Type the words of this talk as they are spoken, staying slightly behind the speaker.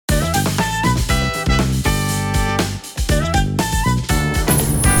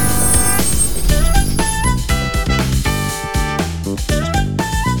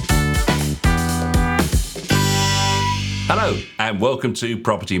and welcome to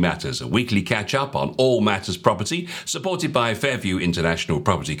Property Matters, a weekly catch-up on all matters property, supported by Fairview International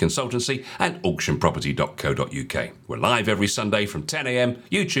Property Consultancy and auctionproperty.co.uk. We're live every Sunday from 10 a.m,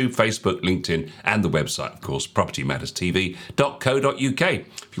 YouTube, Facebook, LinkedIn, and the website, of course, propertymatterstv.co.uk.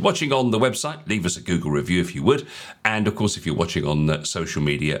 If you're watching on the website, leave us a Google review if you would. And of course, if you're watching on social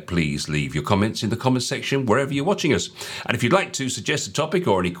media, please leave your comments in the comments section wherever you're watching us. And if you'd like to suggest a topic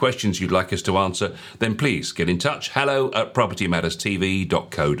or any questions you'd like us to answer, then please get in touch. hello@propertymatterstv.co.uk.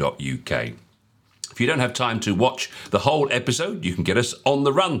 If you don't have time to watch the whole episode, you can get us on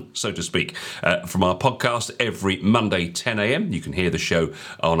the run, so to speak, from our podcast every Monday, 10 a.m. You can hear the show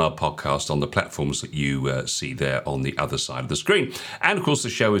on our podcast on the platforms that you see there on the other side of the screen. And of course, the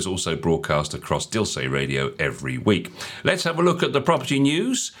show is also broadcast across Dilsey Radio every week. Let's have a look at the property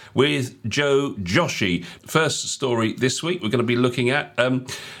news with Joe Joshi. First story this week we're going to be looking at.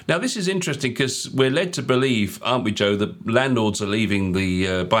 Now, this is interesting because we're led to believe, aren't we, Joe, that landlords are leaving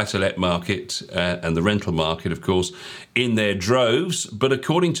the buy-to-let market and the rental market, of course, in their droves. But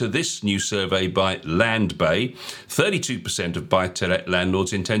according to this new survey by Landbay, 32% of buy-to-let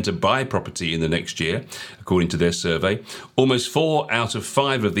landlords intend to buy property in the next year, according to their survey. Almost 4 out of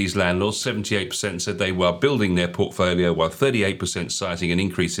 5 of these landlords, 78%, said they were building their portfolio, while 38% citing an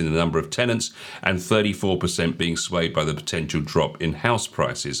increase in the number of tenants and 34% being swayed by the potential drop in house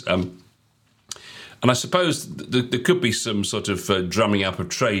prices. And I suppose there could be some sort of drumming up of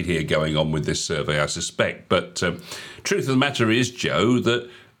trade here going on with this survey, I suspect. But truth of the matter is, Joe, that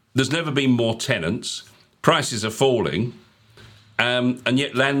there's never been more tenants, prices are falling, and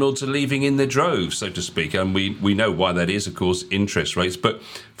yet landlords are leaving in their droves, so to speak. And we know why that is, of course, interest rates. But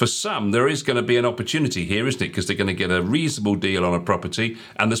for some, there is going to be an opportunity here, isn't it? Because they're going to get a reasonable deal on a property,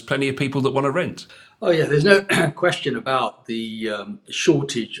 and there's plenty of people that want to rent. Oh yeah, there's no question about the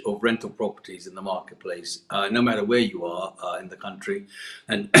shortage of rental properties in the marketplace. No matter where you are in the country,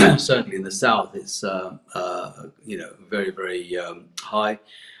 and certainly in the south, it's very, very high.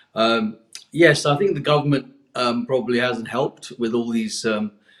 Yes, I think the government probably hasn't helped with all these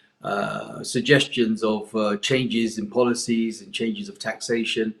suggestions of changes in policies and changes of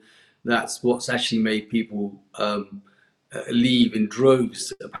taxation. That's what's actually made people leave in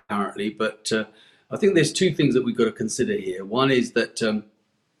droves, apparently. But I think there's 2 things that we've got to consider here. One is that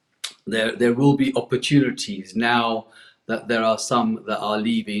there will be opportunities now that there are some that are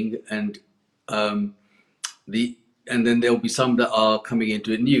leaving, and then there'll be some that are coming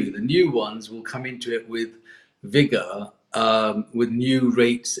into it new. The new ones will come into it with vigor, with new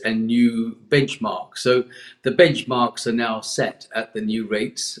rates and new benchmarks. So the benchmarks are now set at the new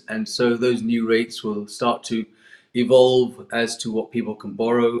rates, and so those new rates will start to evolve as to what people can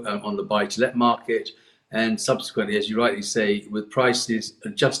borrow on the buy-to-let market, and subsequently, as you rightly say, with prices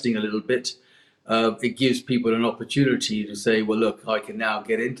adjusting a little bit, it gives people an opportunity to say, well, look, I can now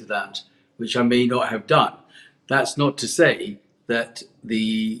get into that, which I may not have done. That's not to say that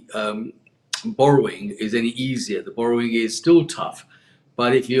the borrowing is any easier. The borrowing is still tough,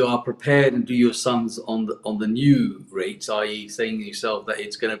 but if you are prepared and do your sums on the new rates, i.e. saying to yourself that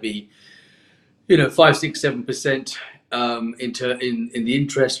it's going to be 5, 6, 7% in the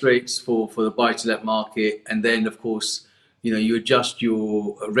interest rates for the buy-to-let market, and then of course you adjust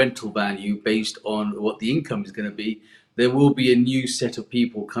your rental value based on what the income is going to be. There will be a new set of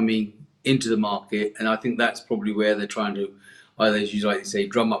people coming into the market, and I think that's probably where they're trying to either, as you like to say,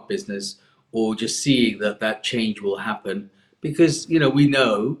 drum up business, or just seeing that change will happen, because we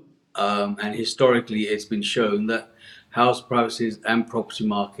know and historically it's been shown that house prices and property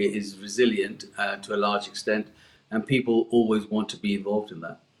market is resilient to a large extent, and people always want to be involved in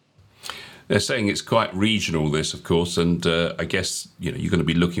that. They're saying it's quite regional, this, of course, and I guess you're going to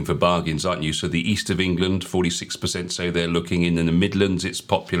be looking for bargains, aren't you? So the east of England, 46% say they're looking. In the Midlands, it's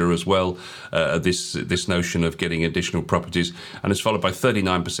popular as well, this notion of getting additional properties, and it's followed by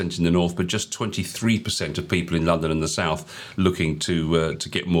 39% in the north, but just 23% of people in London and the south looking to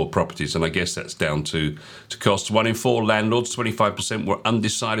get more properties, and I guess that's down to costs. 1 in 4 landlords, 25%, were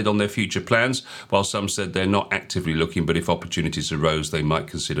undecided on their future plans, while some said they're not actively looking, but if opportunities arose, they might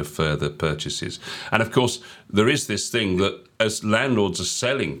consider further purchases. And of course, there is this thing that as landlords are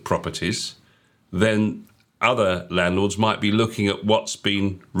selling properties, then other landlords might be looking at what's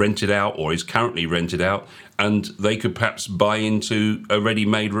been rented out or is currently rented out, and they could perhaps buy into a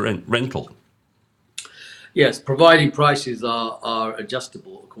ready-made rental. Yes, providing prices are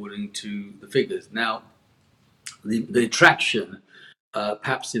adjustable according to the figures. Now, the attraction,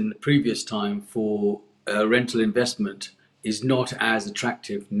 perhaps in the previous time, for rental investment is not as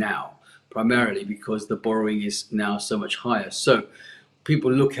attractive now, primarily because the borrowing is now so much higher. So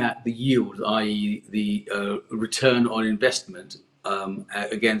people look at the yield, i.e., the return on investment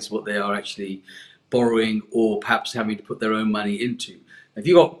against what they are actually borrowing or perhaps having to put their own money into. If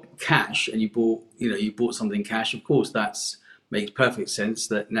you got cash and you bought something cash, of course that's makes perfect sense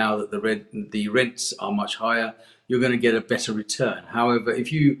that now that the rents are much higher, you're going to get a better return. However,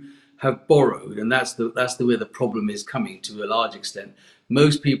 if you have borrowed, and that's the way the problem is coming to a large extent,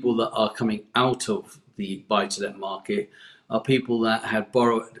 most people that are coming out of the buy-to-let market are people that had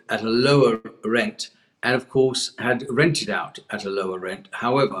borrowed at a lower rent and, of course, had rented out at a lower rent.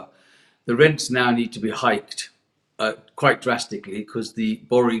 However, the rents now need to be hiked quite drastically because the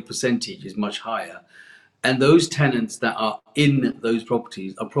borrowing percentage is much higher. And those tenants that are in those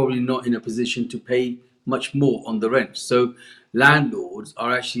properties are probably not in a position to pay much more on the rent. So landlords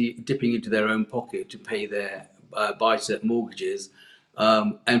are actually dipping into their own pocket to pay their buy-to-let mortgages,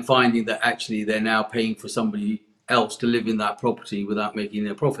 and finding that actually they're now paying for somebody else to live in that property without making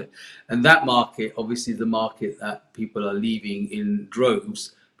a profit. And that market, obviously, the market that people are leaving in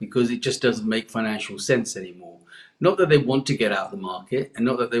droves because it just doesn't make financial sense anymore. Not that they want to get out of the market and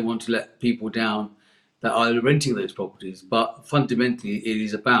not that they want to let people down that are renting those properties, but fundamentally it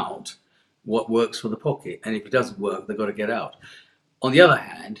is about what works for the pocket. And if it doesn't work, they've got to get out. On the other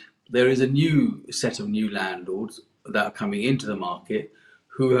hand, there is a new set of new landlords that are coming into the market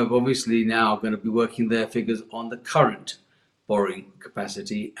who have obviously now going to be working their figures on the current borrowing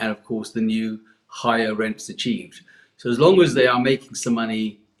capacity and, of course, the new higher rents achieved. So as long as they are making some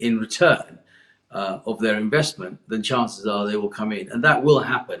money in return of their investment, then chances are they will come in. And that will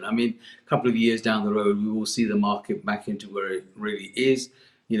happen. I mean, a couple of years down the road, we will see the market back into where it really is.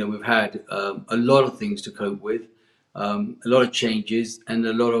 We've had a lot of things to cope with, a lot of changes, and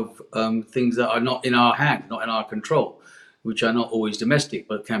a lot of things that are not in our hands, not in our control, which are not always domestic,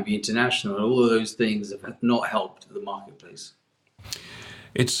 but can be international. And all of those things have not helped the marketplace.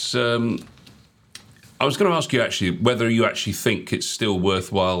 It's. I was going to ask you actually whether you actually think it's still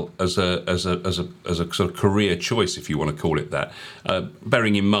worthwhile as a sort of career choice, if you want to call it that.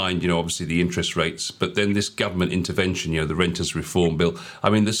 Bearing in mind, obviously the interest rates, but then this government intervention, the renters reform bill. I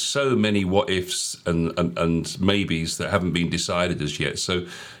mean, there's so many what ifs and maybes that haven't been decided as yet. So,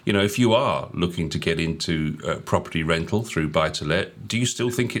 if you are looking to get into property rental through buy to let, do you still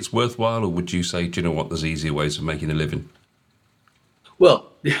think it's worthwhile, or would you say, do you know what, there's easier ways of making a living?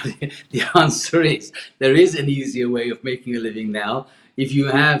 Well, the answer is there is an easier way of making a living now. If you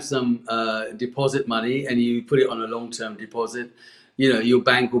have some deposit money and you put it on a long-term deposit, your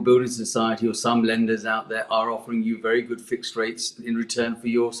bank or building society or some lenders out there are offering you very good fixed rates in return for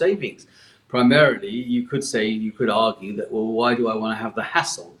your savings. Primarily, you could argue that, well, why do I want to have the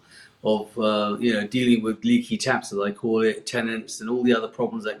hassle of dealing with leaky taps, as I call it, tenants, and all the other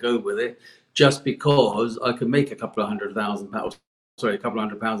problems that go with it, just because I can make a couple of £100,000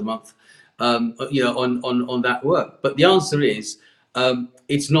 a month, on that work. But the answer is,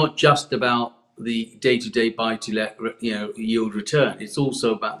 it's not just about the day-to-day buy-to-let, yield return. It's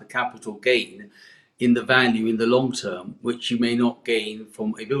also about the capital gain in the value in the long term, which you may not gain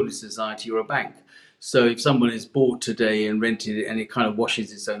from a building society or a bank. So if someone is bought today and rented it and it kind of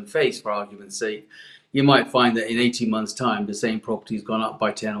washes its own face, for argument's sake, you might find that in 18 months' time, the same property has gone up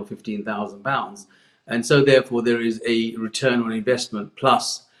by 10 or 15,000 pounds. And so therefore there is a return on investment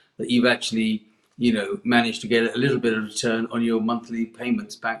plus that you've actually, managed to get a little bit of return on your monthly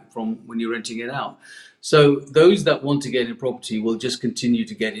payments back from when you're renting it out. So those that want to get in property will just continue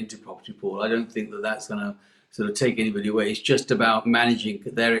to get into property, Paul. I don't think that that's going to sort of take anybody away. It's just about managing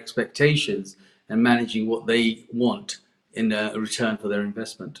their expectations and managing what they want in a return for their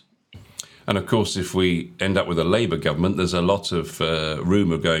investment. And of course, if we end up with a Labour government, there's a lot of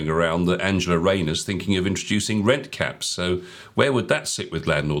rumour going around that Angela Rayner's thinking of introducing rent caps. So where would that sit with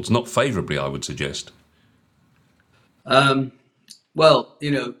landlords? Not favourably, I would suggest. Well,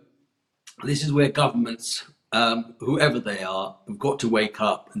 this is where governments, whoever they are, have got to wake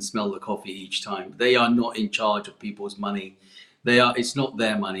up and smell the coffee each time. They are not in charge of people's money. It's not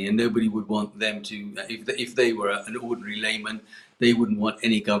their money, and nobody would want them to. If they were an ordinary layman, they wouldn't want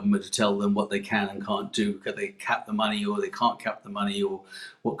any government to tell them what they can and can't do, because they cap the money or they can't cap the money, or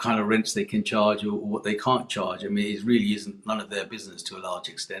what kind of rents they can charge or what they can't charge. I mean, it really isn't none of their business to a large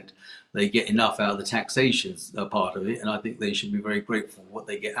extent. They get enough out of the taxation part of it, and I think they should be very grateful for what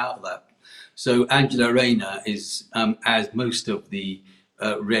they get out of that. So Angela Rayner is, as most of the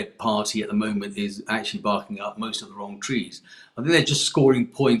Red Party at the moment, is actually barking up most of the wrong trees. I think they're just scoring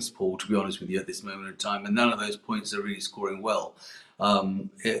points, Paul, to be honest with you, at this moment in time, and none of those points are really scoring well.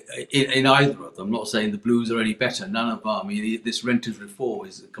 in either of them. I'm not saying the Blues are any better. None of them. I mean, this renters reform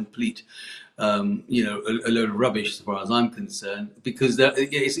is a complete, a load of rubbish as far as I'm concerned, because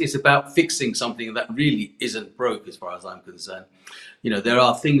it's about fixing something that really isn't broke as far as I'm concerned. There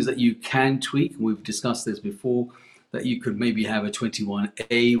are things that you can tweak. We've discussed this before, that you could maybe have a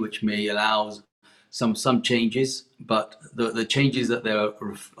 21A, which may allow some changes, but the changes that they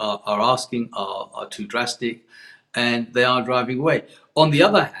are asking are too drastic, and they are driving away. On the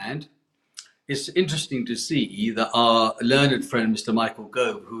other hand, it's interesting to see that our learned friend, Mr. Michael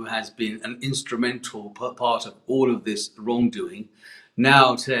Gove, who has been an instrumental part of all of this wrongdoing,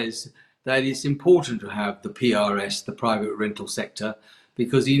 now says that it's important to have the PRS, the private rental sector,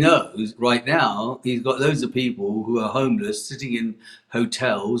 because he knows right now he's got loads of people who are homeless sitting in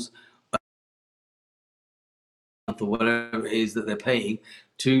hotels or whatever it is that they're paying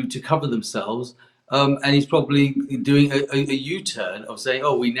to cover themselves. And he's probably doing a U-turn of saying,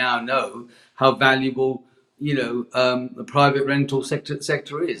 "Oh, we now know how valuable, the private rental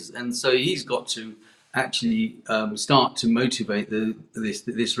sector is," and so he's got to actually start to motivate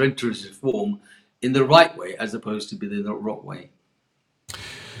this renters reform in the right way, as opposed to be the wrong way.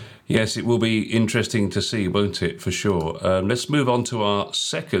 Yes, it will be interesting to see, won't it, for sure. Let's move on to our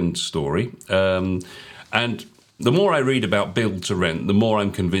second story. And the more I read about build to rent, the more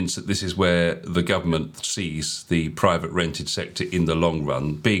I'm convinced that this is where the government sees the private rented sector in the long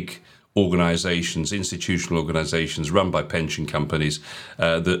run. Big organisations, institutional organisations run by pension companies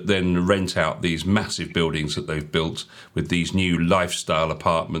that then rent out these massive buildings that they've built with these new lifestyle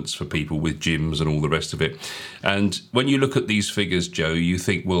apartments for people with gyms and all the rest of it. And when you look at these figures, Joe, you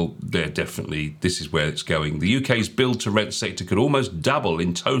think, well, this is where it's going. The UK's build-to-rent sector could almost double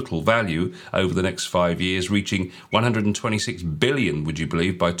in total value over the next 5 years, reaching 126 billion, would you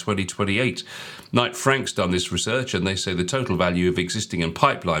believe, by 2028. Knight Frank's done this research, and they say the total value of existing and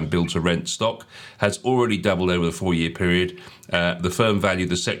pipeline build-to-rent stock has already doubled over the 4-year period. The firm valued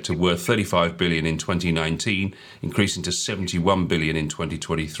the sector worth 35 billion in 2019, increasing to 71 billion in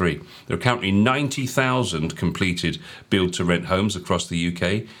 2023. There are currently 90,000 completed build-to-rent homes across the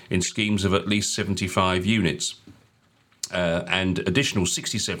UK in schemes of at least 75 units. And additional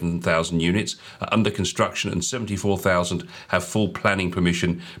 67,000 units are under construction, and 74,000 have full planning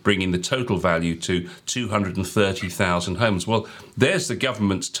permission, bringing the total value to 230,000 homes. Well, there's the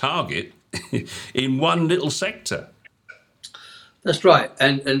government's target in one little sector. That's right,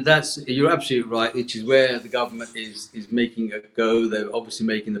 and you're absolutely right, which is where the government is making a go. They're obviously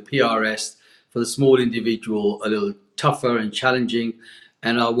making the PRS for the small individual a little tougher and challenging,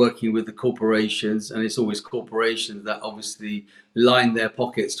 and are working with the corporations, and it's always corporations that obviously line their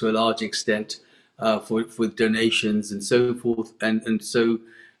pockets to a large extent for donations and so forth, and so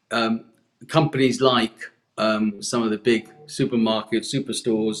companies like some of the big supermarkets,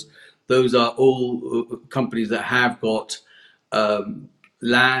 superstores, those are all companies that have got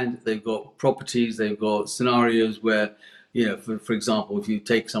land, they've got properties, they've got scenarios where, for example, if you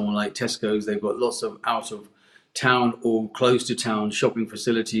take someone like Tesco's, they've got lots of out of town or close to town shopping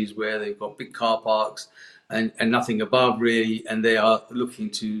facilities where they've got big car parks and nothing above really, and they are looking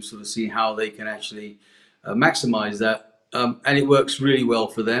to sort of see how they can actually maximize that. And it works really well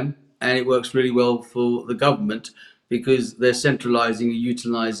for them, and it works really well for the government, because they're centralizing and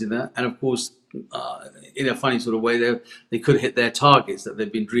utilizing that. And of course, in a funny sort of way, they could hit their targets that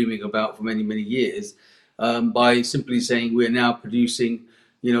they've been dreaming about for many, many years by simply saying we're now producing,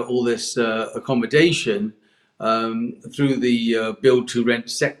 all this accommodation through the build to rent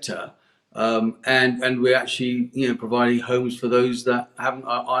sector, and we're actually providing homes for those that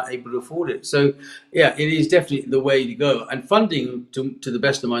aren't able to afford it. So yeah, it is definitely the way to go. And funding, to the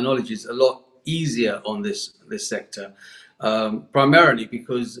best of my knowledge, is a lot easier on this sector. Primarily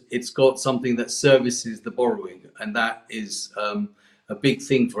because it's got something that services the borrowing, and that is a big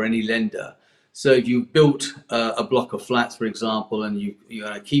thing for any lender. So if you built a block of flats, for example, and you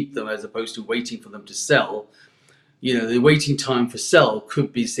keep them as opposed to waiting for them to sell, the waiting time for sell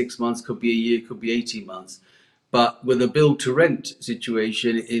could be 6 months, could be a year, could be 18 months. But with a build to rent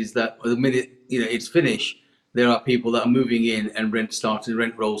situation is that the minute it's finished, there are people that are moving in and rent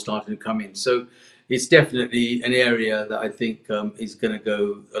rolls starting to come in. So it's definitely an area that I think is going to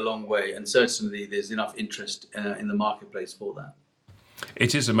go a long way, and certainly there's enough interest in the marketplace for that.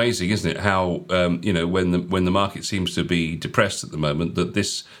 It is amazing, isn't it, how when the market seems to be depressed at the moment, that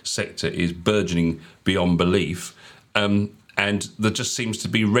this sector is burgeoning beyond belief, and there just seems to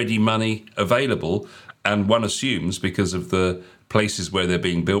be ready money available, and one assumes because of the places where they're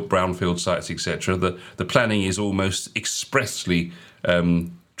being built, brownfield sites, etc., the planning is almost expressly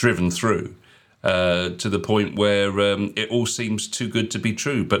driven through. to the point where it all seems too good to be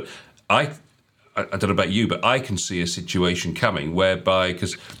true. But I don't know about you, but I can see a situation coming whereby,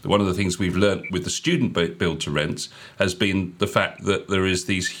 because one of the things we've learnt with the student build to rents has been the fact that there is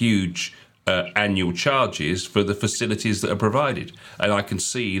these huge annual charges for the facilities that are provided. And I can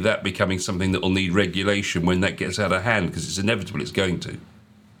see that becoming something that will need regulation when that gets out of hand, because it's inevitable it's going to.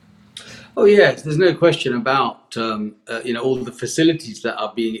 Oh yes, there's no question about all the facilities that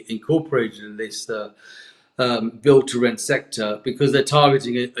are being incorporated in this build to rent sector, because they're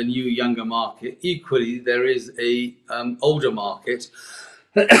targeting a new younger market. Equally, there is a older market,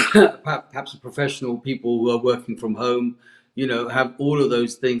 perhaps professional people who are working from home, have all of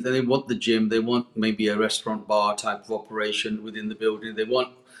those things, and they want the gym, they want maybe a restaurant bar type of operation within the building, they want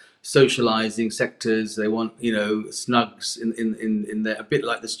socializing sectors, they want snugs in there, a bit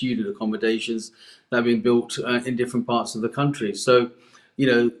like the student accommodations that have been built in different parts of the country. So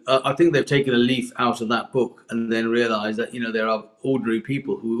I think they've taken a leaf out of that book and then realized that there are ordinary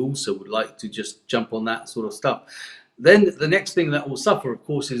people who also would like to just jump on that sort of stuff. Then the next thing that will suffer, of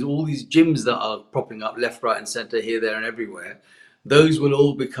course, is all these gyms that are popping up left, right, and center, here, there, and everywhere. Those will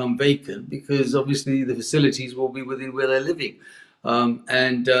all become vacant because obviously the facilities will be within where they're living.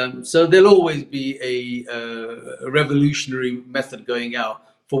 So there'll always be a revolutionary method going out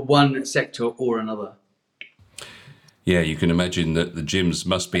for one sector or another. Yeah, you can imagine that the gyms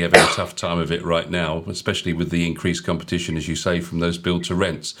must be having a tough time of it right now, especially with the increased competition, as you say, from those build to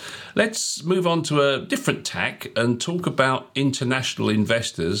rents. Let's move on to a different tack and talk about international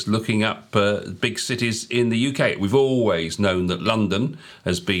investors looking up big cities in the UK. We've always known that London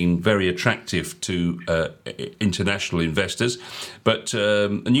has been very attractive to international investors, but a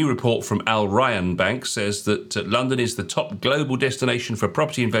new report from Al Ryan Bank says that London is the top global destination for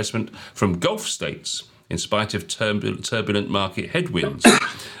property investment from Gulf states, in spite of turbulent market headwinds.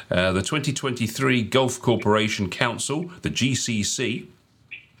 The 2023 Gulf Corporation Council, the GCC,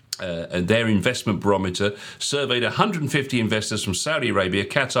 and their investment barometer surveyed 150 investors from Saudi Arabia,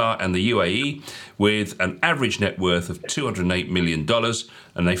 Qatar and the UAE with an average net worth of $208 million.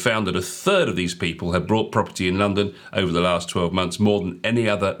 And they found that a third of these people had bought property in London over the last 12 months, more than any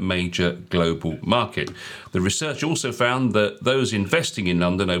other major global market. The research also found that those investing in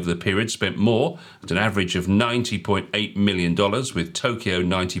London over the period spent more, at an average of $90.8 million, with Tokyo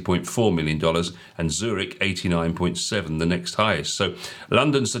 $90.4 million and Zurich $89.7, the next highest. So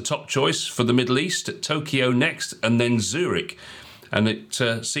London's the top choice for the Middle East, Tokyo next, and then Zurich. And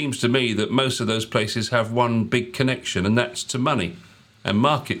it seems to me that most of those places have one big connection, and that's to money and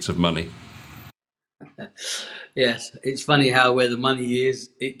markets of money. Yes, it's funny how where the money is,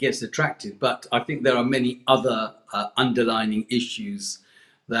 it gets attracted. But I think there are many other underlining issues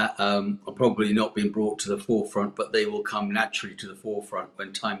that are probably not being brought to the forefront, but they will come naturally to the forefront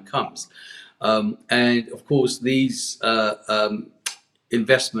when time comes. And of course, these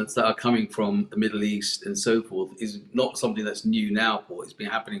investments that are coming from the Middle East and so forth is not something that's new now, Paul. It's been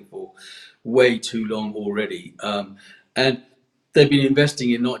happening for way too long already. And they've been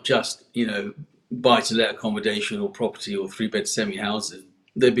investing in not just, buy-to-let accommodation or property or three-bed semi-houses.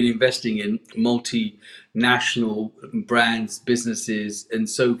 They've been investing in multinational brands, businesses, and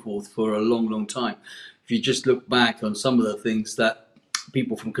so forth for a long, long time. If you just look back on some of the things that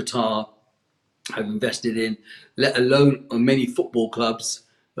people from Qatar have invested in, let alone on many football clubs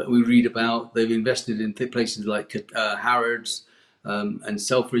that we read about, they've invested in places like Harrods and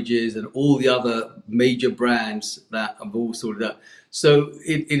Selfridges and all the other major brands that have all sorted out. So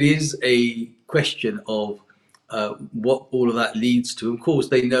it is a question of what all of that leads to. Of course,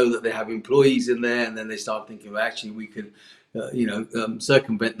 they know that they have employees in there, and then they start thinking, well, actually, we could,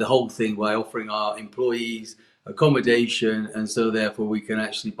 circumvent the whole thing by offering our employees accommodation, and so therefore we can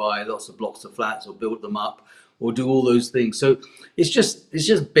actually buy lots of blocks of flats or build them up or do all those things. So it's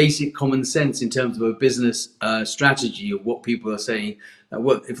just basic common sense in terms of a business strategy of what people are saying.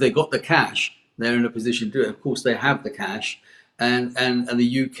 Well, if they got the cash, they're in a position to do it. Of course, they have the cash. And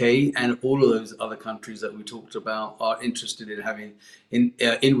the UK and all of those other countries that we talked about are interested in having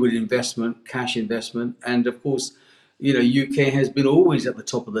inward investment, cash investment. And of course, UK has been always at the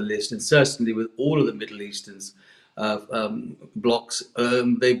top of the list, and certainly with all of the Middle Easterns blocks,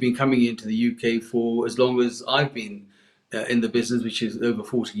 they've been coming into the UK for as long as I've been in the business, which is over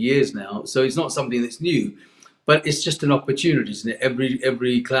 40 years now. So it's not something that's new. But it's just an opportunity, isn't it?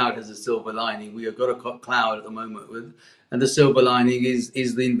 Every cloud has a silver lining. We have got a cloud at the moment and the silver lining is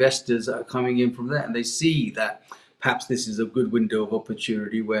the investors that are coming in from there, and they see that perhaps this is a good window of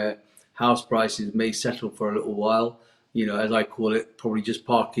opportunity where house prices may settle for a little while, as I call it, probably just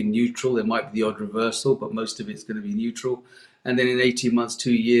parking neutral. There might be the odd reversal, but most of it's going to be neutral. And then in 18 months,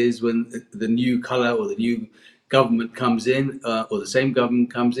 2 years, when the new colour or the new government comes in, or the same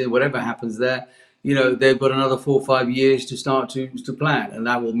government comes in, whatever happens there, they've got another 4 or 5 years to start to plan. And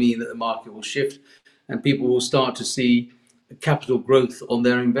that will mean that the market will shift and people will start to see capital growth on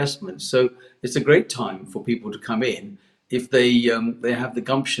their investments. So it's a great time for people to come in if they have the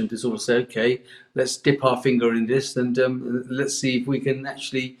gumption to sort of say, okay, let's dip our finger in this and let's see if we can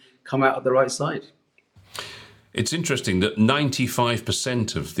actually come out of the right side. It's interesting that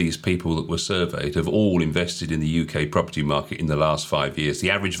 95% of these people that were surveyed have all invested in the UK property market in the last 5 years.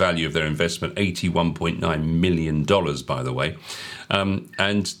 The average value of their investment, $81.9 million, by the way.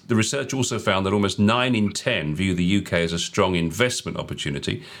 And the research also found that almost 9 in 10 view the UK as a strong investment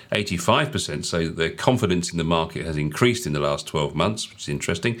opportunity. 85% say that their confidence in the market has increased in the last 12 months, which is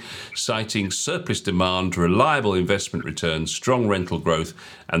interesting, citing surplus demand, reliable investment returns, strong rental growth,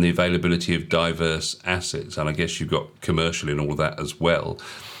 and the availability of diverse assets. And I guess you've got commercial in all of that as well.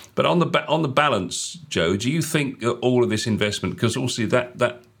 But on the balance, Joe, do you think that all of this investment, because also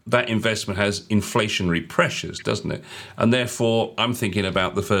that investment has inflationary pressures, doesn't it? And therefore, I'm thinking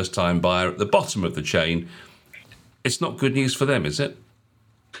about the first-time buyer at the bottom of the chain. It's not good news for them, is it?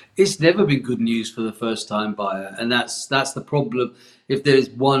 It's never been good news for the first-time buyer, and that's the problem. If there is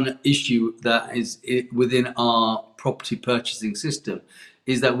one issue that is within our property purchasing system,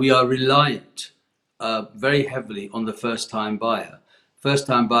 is that we are reliant very heavily on the first-time buyer.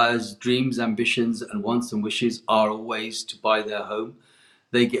 First-time buyers' dreams, ambitions, and wants and wishes are always to buy their home.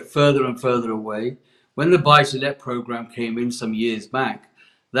 They get further and further away. When the buy-to-let program came in some years back,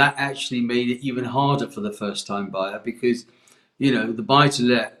 that actually made it even harder for the first-time buyer because, the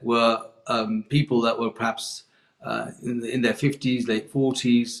buy-to-let were people that were perhaps in their 50s, late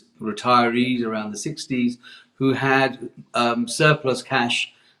 40s, retirees around the 60s, who had surplus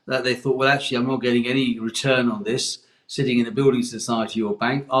cash that they thought, well, actually, I'm not getting any return on this sitting in a building society or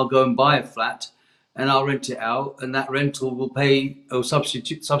bank. I'll go and buy a flat and I'll rent it out, and that rental will pay or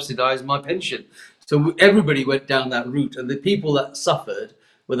subsidize my pension. So everybody went down that route, and the people that suffered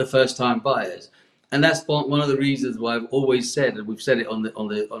were the first-time buyers. And that's one of the reasons why I've always said, and we've said it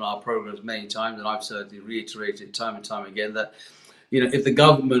on our programs many times, and I've certainly reiterated time and time again that if the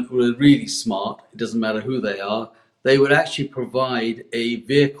government were really smart, it doesn't matter who they are, they would actually provide a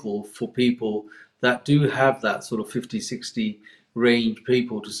vehicle for people that do have that sort of 50, 60 range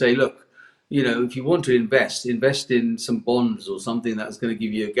people to say, look, if you want to invest in some bonds or something that's going to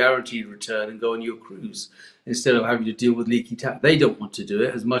give you a guaranteed return and go on your cruise instead of having to deal with leaky tap. They don't want to do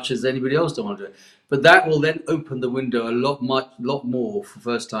it as much as anybody else don't want to do it. But that will then open the window a lot more for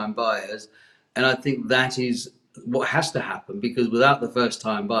first-time buyers. And I think that is what has to happen, because without the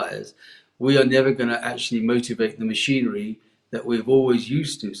first-time buyers, we are never going to actually motivate the machinery that we've always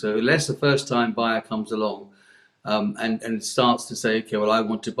used to. So unless a first-time buyer comes along, and starts to say, okay, well, I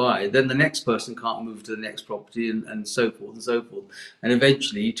want to buy, then the next person can't move to the next property and so forth and so forth. And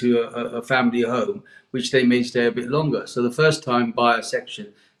eventually to a family home, which they may stay a bit longer. So the first time buyer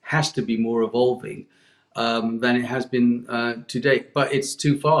section has to be more evolving than it has been to date, but it's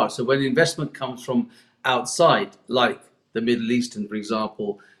too far. So when investment comes from outside, like the Middle Eastern, for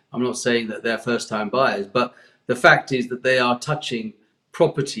example, I'm not saying that they're first time buyers, but the fact is that they are touching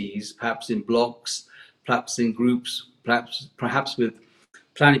properties, perhaps in blocks, perhaps in groups, perhaps with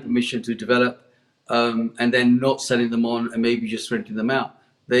planning permission to develop, and then not selling them on and maybe just renting them out.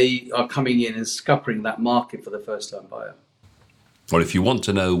 They are coming in and scuppering that market for the first-time buyer. Well, if you want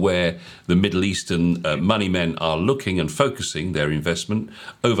to know where the Middle Eastern money men are looking and focusing their investment,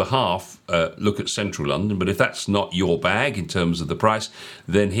 over half look at central London. But if that's not your bag in terms of the price,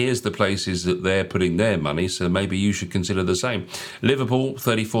 then here's the places that they're putting their money. So maybe you should consider the same. Liverpool,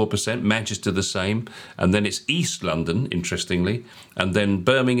 34%, Manchester the same. And then it's East London, interestingly. And then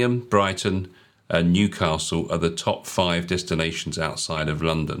Birmingham, Brighton, and Newcastle are the top 5 destinations outside of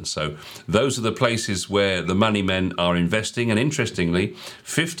London. So those are the places where the money men are investing. And interestingly,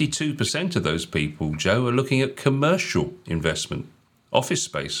 52% of those people, Joe, are looking at commercial investment, office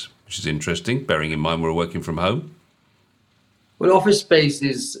space, which is interesting, bearing in mind we're working from home. Well, office space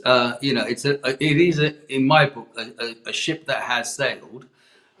is, in my book, a ship that has sailed.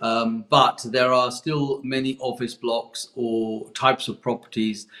 But there are still many office blocks or types of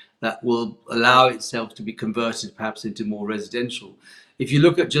properties that will allow itself to be converted perhaps into more residential. If you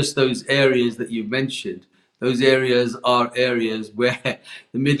look at just those areas that you've mentioned, those areas are areas where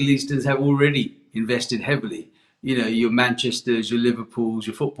the Middle Easterns have already invested heavily. your Manchesters, your Liverpools,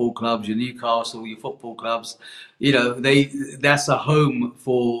 your football clubs, your Newcastle, your football clubs. That's a home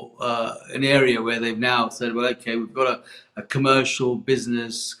for an area where they've now said, well, okay, we've got a commercial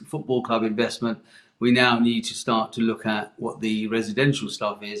business football club investment. We now need to start to look at what the residential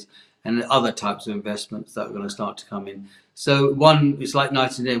stuff is and other types of investments that are going to start to come in. So it's like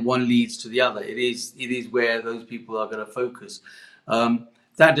night and day. One leads to the other. It is where those people are going to focus.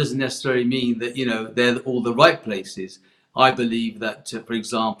 That doesn't necessarily mean that they're all the right places. I believe that, for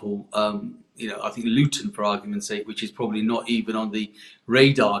example, I think Luton, for argument's sake, which is probably not even on the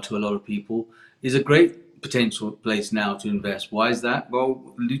radar to a lot of people, is a great potential place now to invest. Why is that?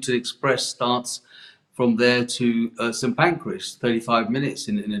 Well, Luton Express starts from there to St Pancras, 35 minutes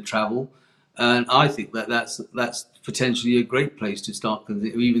in a travel, and I think that's potentially a great place to start.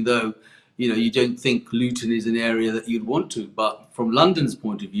 Even though you don't think Luton is an area that you'd want to, but from London's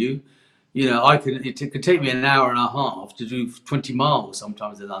point of view, it could take me an hour and a half to do 20 miles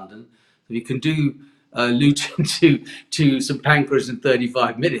sometimes in London. So you can do Luton to St Pancras in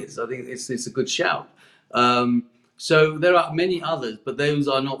 35 minutes. I think it's a good shout. So there are many others, but those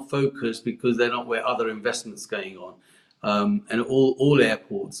are not focused because they're not where other investments going on. And all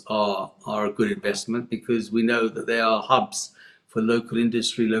airports are a good investment because we know that they are hubs for local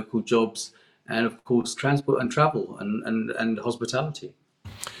industry, local jobs, and of course transport and travel and hospitality.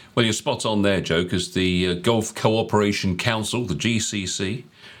 Well, you're spot on there, Joe, because the Gulf Cooperation Council, the GCC,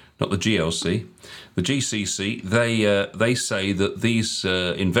 not the GLC, the GCC, they say that these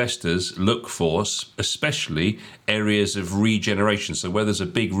investors look for especially areas of regeneration. So where there's a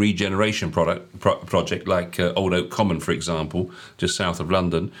big regeneration project like Old Oak Common, for example, just south of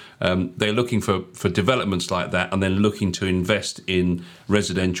London, they're looking for developments like that and then looking to invest in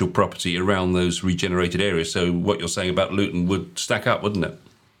residential property around those regenerated areas. So what you're saying about Luton would stack up, wouldn't it?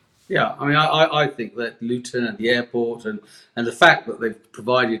 Yeah, I mean, I think that Luton and the airport and the fact that they've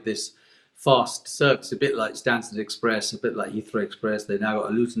provided this fast service, a bit like Stansted Express, a bit like Heathrow Express, they now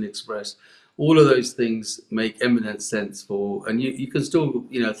got a Luton Express. All of those things make eminent sense and you can still,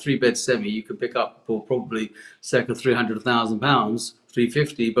 3-bed semi, you can pick up for probably circa £300,000,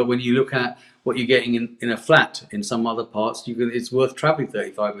 350. But when you look at what you're getting in a flat in some other parts, it's worth traveling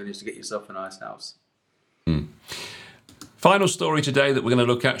 35 minutes to get yourself a nice house. Final story today that we're going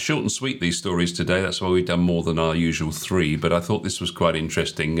to look at, short and sweet these stories today, that's why we've done more than our usual 3, but I thought this was quite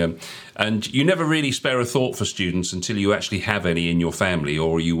interesting. And you never really spare a thought for students until you actually have any in your family,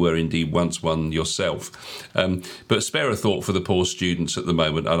 or you were indeed once one yourself. But spare a thought for the poor students at the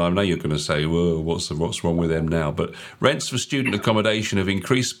moment, and I know you're going to say, well, what's wrong with them now? But rents for student accommodation have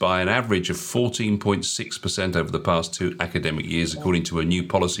increased by an average of 14.6% over the past 2 academic years, according to a new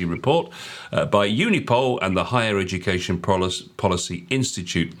policy report by Unipol and the Higher Education Policy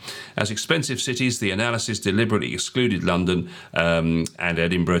Institute. As expensive cities, the analysis deliberately excluded London and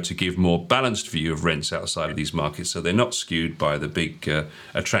Edinburgh to give more balanced view of rents outside of these markets, so they're not skewed by the big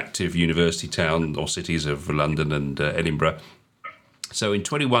attractive university town or cities of London and Edinburgh. So in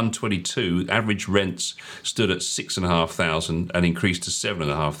 21-22, average rents stood at 6,500 and increased to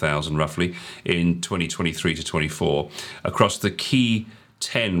 7,500 roughly in 2023 to 24 across the key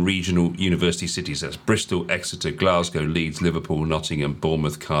 10 regional university cities. That's Bristol, Exeter, Glasgow, Leeds, Liverpool, Nottingham,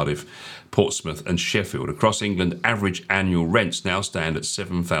 Bournemouth, Cardiff, Portsmouth and Sheffield. Across England, average annual rents now stand at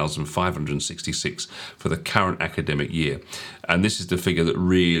 7,566 for the current academic year. And this is the figure that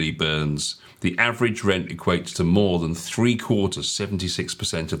really burns. The average rent equates to more than 3/4,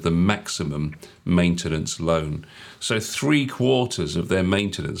 76% of the maximum maintenance loan. So 3/4 of their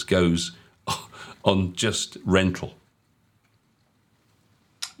maintenance goes on just rental.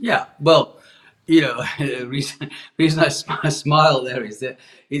 Yeah, well, the reason I smile there is that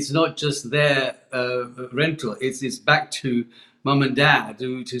it's not just their rental; it's back to mum and dad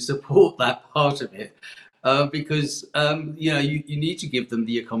to support that part of it, because you need to give them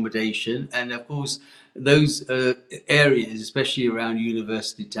the accommodation, and of course those areas, especially around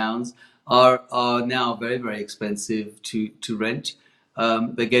university towns, are now very, very expensive to rent.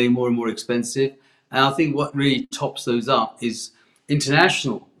 They're getting more and more expensive, and I think what really tops those up is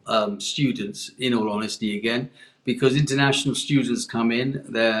international students, in all honesty, again, because international students come in,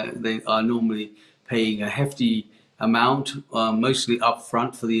 they are normally paying a hefty amount, mostly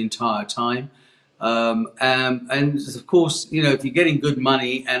upfront for the entire time. And of course, if you're getting good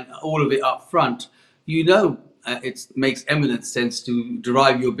money and all of it upfront, it makes eminent sense to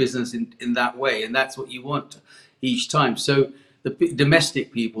derive your business in that way, and that's what you want each time. So the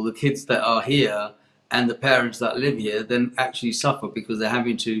domestic people, the kids that are here, and the parents that live here then actually suffer because they're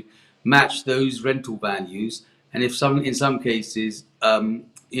having to match those rental values. And in some cases,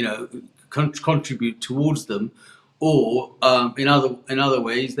 contribute towards them, or in other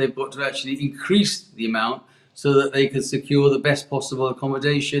ways, they've got to actually increase the amount so that they can secure the best possible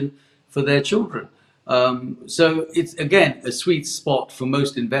accommodation for their children. So it's again a sweet spot for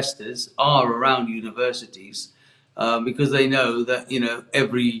most investors are around universities, because they know that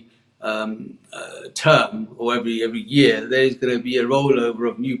every term or every year there's going to be a rollover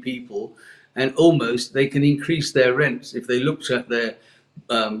of new people, and almost they can increase their rents if they looked at their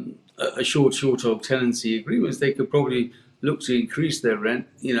a short of tenancy agreements. They could probably look to increase their rent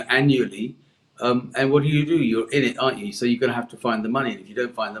annually. And what do? You're in it, aren't you? So you're going to have to find the money. And if you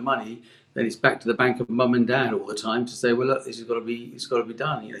don't find the money, then it's back to the bank of mum and dad all the time to say, well, look, this has got to be, it's got to be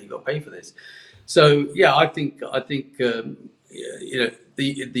done. You've got to pay for this. So yeah, I think the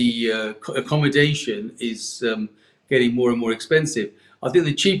accommodation is getting more and more expensive. I think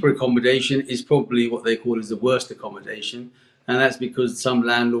the cheaper accommodation is probably what they call is the worst accommodation, and that's because some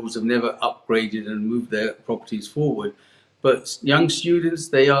landlords have never upgraded and moved their properties forward. But young students,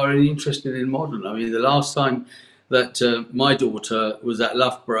 they are interested in modern. I mean, the last time that my daughter was at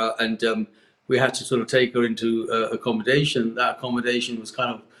Loughborough and we had to sort of take her into accommodation, that accommodation was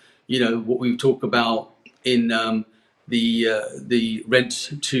kind of, what we talk about in the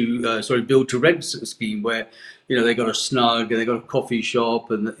build to rent scheme, where, they got a snug and they got a coffee shop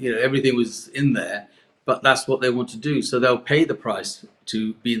and, everything was in there, but that's what they want to do. So they'll pay the price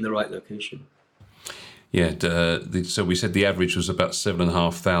to be in the right location. Yeah, so we said the average was about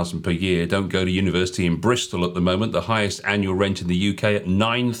 7,500 per year. Don't go to university in Bristol at the moment. The highest annual rent in the UK at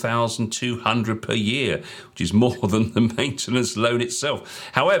 9,200 per year, which is more than the maintenance loan itself.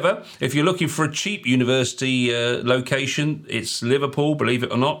 However, if you're looking for a cheap university location, it's Liverpool, believe it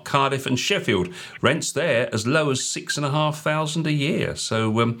or not, Cardiff and Sheffield. Rents there as low as 6,500 a year.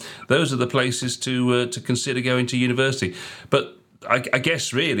 So those are the places to consider going to university. But I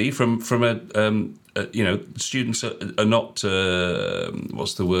guess really from students are not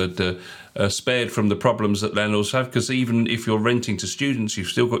spared from the problems that landlords have, because even if you're renting to students, you've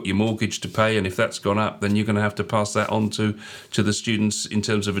still got your mortgage to pay, and if that's gone up, then you're going to have to pass that on to the students in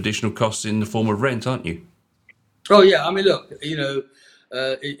terms of additional costs in the form of rent, aren't you? Oh yeah, I mean, look,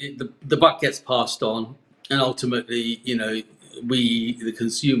 the buck gets passed on, and ultimately, we, the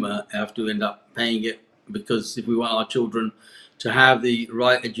consumer, have to end up paying it, because if we want our children to have the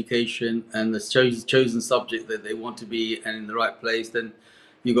right education and the chosen subject that they want to be and in the right place, then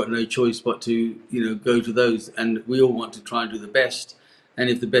you've got no choice but to go to those. And we all want to try and do the best. And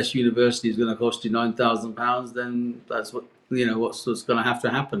if the best university is going to cost you £9,000, then that's what's going to have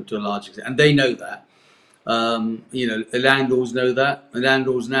to happen to a large extent. And they know that. The landlords know that. The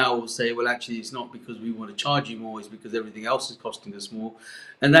landlords now will say, well, actually, it's not because we want to charge you more, it's because everything else is costing us more.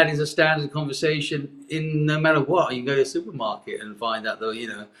 And that is a standard conversation in no matter what. You go to a supermarket and find out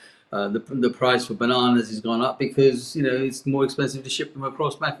the price for bananas has gone up because it's more expensive to ship them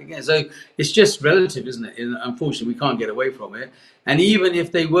across back again. So it's just relative, isn't it? And unfortunately, we can't get away from it. And even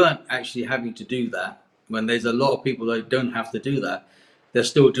if they weren't actually having to do that, when there's a lot of people that don't have to do that, they're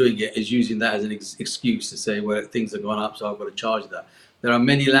still doing it, is using that as an excuse to say, well, things have gone up, so I've got to charge that. There are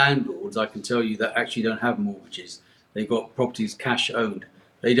many landlords, I can tell you, that actually don't have mortgages. They've got properties cash owned.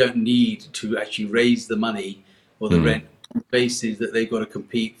 They don't need to actually raise the money or the rent on the basis that they've got to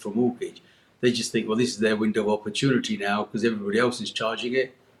compete for mortgage. They just think, well, this is their window of opportunity now because everybody else is charging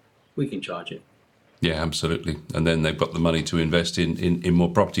it. We can charge it. Yeah, absolutely. And then they've got the money to invest in more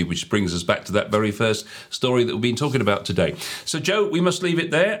property, which brings us back to that very first story that we've been talking about today. So, Joe, we must leave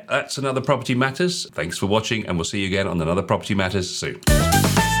it there. That's Another Property Matters. Thanks for watching, and we'll see you again on Another Property Matters soon.